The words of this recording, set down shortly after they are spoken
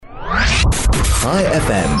High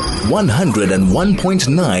FM,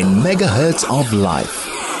 101.9 megahertz of life.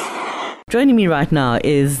 Joining me right now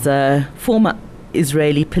is former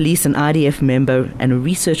Israeli Police and IDF member and a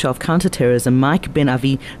researcher of counter-terrorism, Ben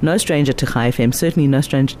Avi, no stranger to High FM, certainly no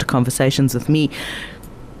stranger to conversations with me.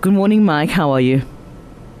 Good morning, Mike. How are you?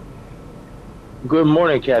 Good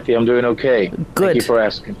morning, Kathy. I'm doing okay. Good. Thank you for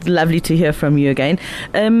asking. Lovely to hear from you again.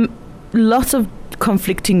 Lots of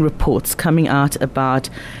conflicting reports coming out about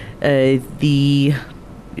the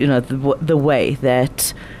way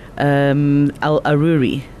that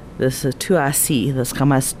Al-Aruri, this 2RC, this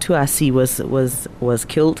Hamas 2RC was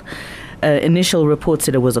killed. Initial reports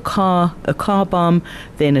said it was a car bomb,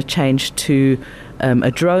 then it changed to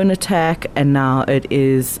a drone attack, and now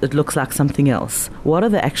it looks like something else. What are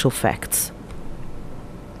the actual facts?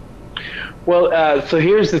 Well, so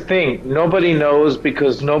here's the thing. Nobody knows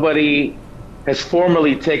because nobody has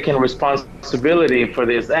formally taken responsibility for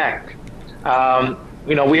this act.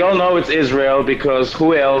 We all know it's Israel because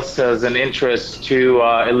who else has an interest to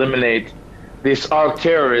eliminate this armed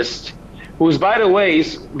terrorist, who's, by the way,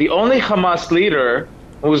 is the only Hamas leader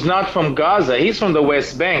who's not from Gaza. He's from the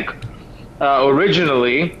West Bank,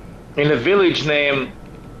 originally, in a village named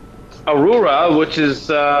Aurora, which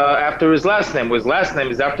is after his last name. His last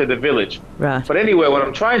name is after the village. Right. But anyway, what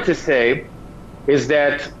I'm trying to say is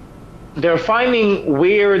that they're finding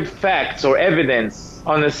weird facts or evidence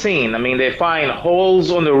on the scene. I mean, they find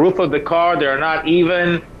holes on the roof of the car. They're not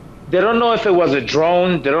even. They don't know if it was a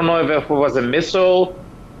drone. They don't know if it was a missile.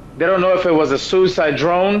 They don't know if it was a suicide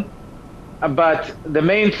drone. But the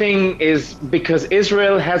main thing is because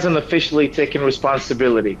Israel hasn't officially taken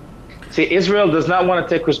responsibility. See, Israel does not want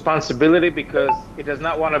to take responsibility because it does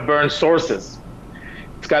not want to burn sources.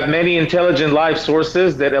 It's got many intelligent live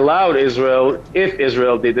sources that allowed Israel, if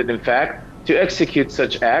Israel did it in fact, to execute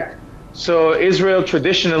such act. So Israel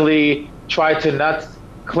traditionally tried to not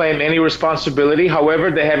claim any responsibility.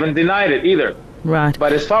 However, they haven't denied it either. Right.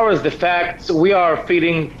 But as far as the facts, we are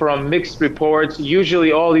feeding from mixed reports,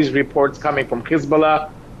 usually all these reports coming from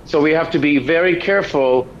Hezbollah. So we have to be very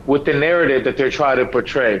careful with the narrative that they're trying to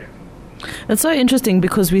portray. It's so interesting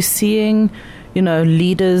because we're seeing,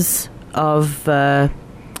 leaders of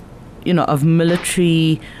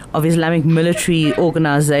Islamic military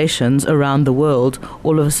organizations around the world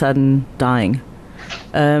all of a sudden dying.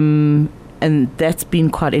 And that's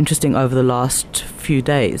been quite interesting over the last few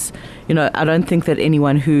days. I don't think that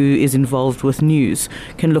anyone who is involved with news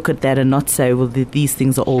can look at that and not say, well, these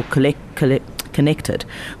things are all connected.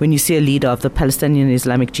 When you see a leader of the Palestinian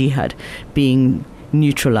Islamic Jihad being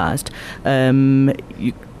neutralized,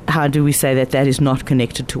 how do we say that is not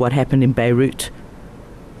connected to what happened in Beirut?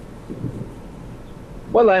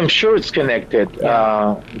 Well, I'm sure it's connected,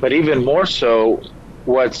 but even more so,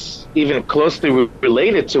 what's even closely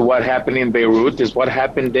related to what happened in Beirut is what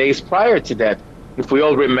happened days prior to that. If we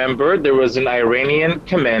all remember, there was an Iranian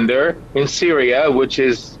commander in Syria, which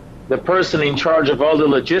is the person in charge of all the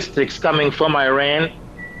logistics coming from Iran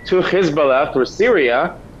to Hezbollah for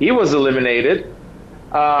Syria. He was eliminated.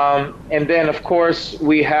 And then, of course,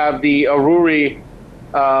 we have the Aruri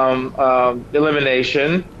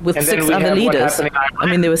elimination. With and 6 then other leaders.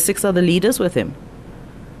 There were 6 other leaders with him.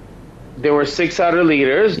 There were 6 other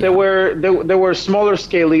leaders. Yeah. There were smaller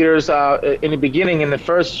scale leaders in the beginning. In the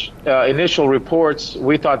first initial reports,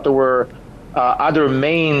 we thought there were other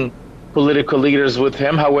main political leaders with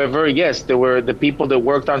him. However, yes, there were the people that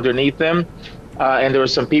worked underneath them, and there were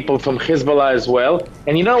some people from Hezbollah as well.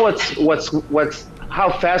 And you know what's how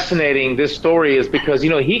fascinating this story is, because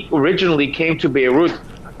he originally came to Beirut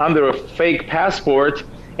under a fake passport,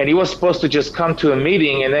 and he was supposed to just come to a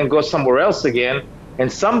meeting and then go somewhere else again. And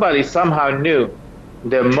somebody somehow knew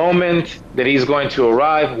the moment that he's going to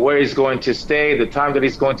arrive, where he's going to stay, the time that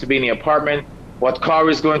he's going to be in the apartment, what car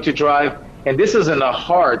he's going to drive. And this is in the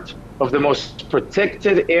heart of the most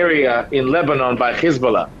protected area in Lebanon by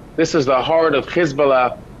Hezbollah. This is the heart of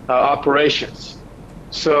Hezbollah operations.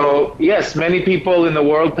 So, yes, many people in the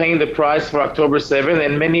world paying the price for October 7th,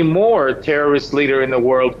 and many more terrorist leaders in the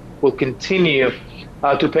world will continue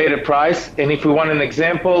to pay the price. And if we want an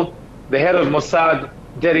example, the head of Mossad,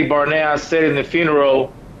 Dedi Barnea, said in the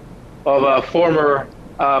funeral of a former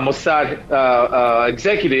Mossad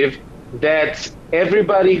executive that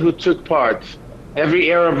everybody who took part,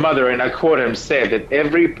 every Arab mother, and I quote him, said that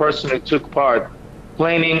every person who took part,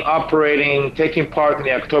 planning, operating, taking part in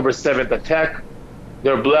the October 7th attack,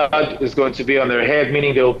 their blood is going to be on their head,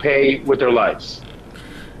 meaning they'll pay with their lives.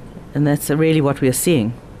 And that's really what we're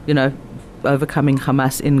seeing, overcoming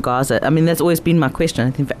Hamas in Gaza. That's always been my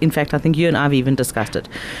question. In fact, I think you and I have even discussed it.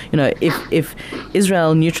 If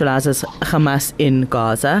Israel neutralizes Hamas in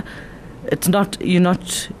Gaza, It's not,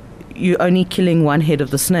 you're only killing one head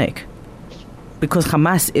of the snake, because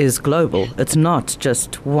Hamas is global. It's not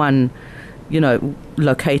just one,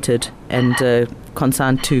 located and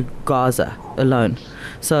consigned to Gaza alone.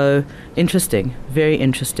 So interesting, very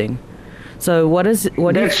interesting. So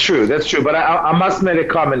That's true, but I must make a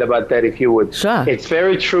comment about that, if you would. Sure. It's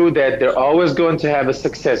very true that they're always going to have a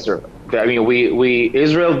successor. I mean,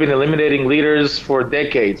 Israel's been eliminating leaders for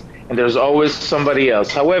decades, and there's always somebody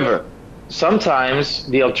else. However, sometimes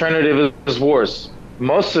the alternative is worse.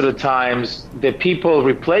 Most of the times, the people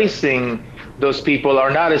replacing those people are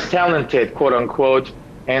not as talented, quote unquote,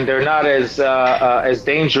 and they're not as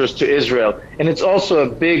dangerous to Israel. And it's also a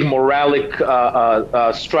big moralic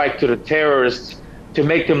strike to the terrorists to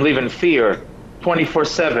make them live in fear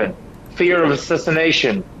 24/7, fear of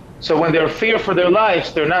assassination. So when they're fear for their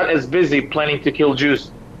lives, they're not as busy planning to kill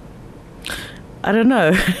Jews. I don't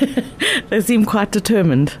know. They seem quite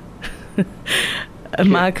determined.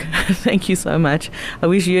 Mark, thank you so much. I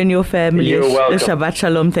wish you and your family You're welcome. Shabbat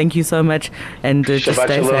Shalom. Thank you so much. And just Shabbat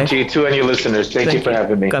stay Shalom safe. to you too and your listeners. Thank you for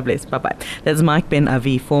having me. God bless. Bye-bye. That's Mike Ben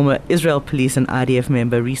Avi, former Israel Police and IDF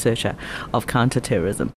member, researcher of Counter-Terrorism.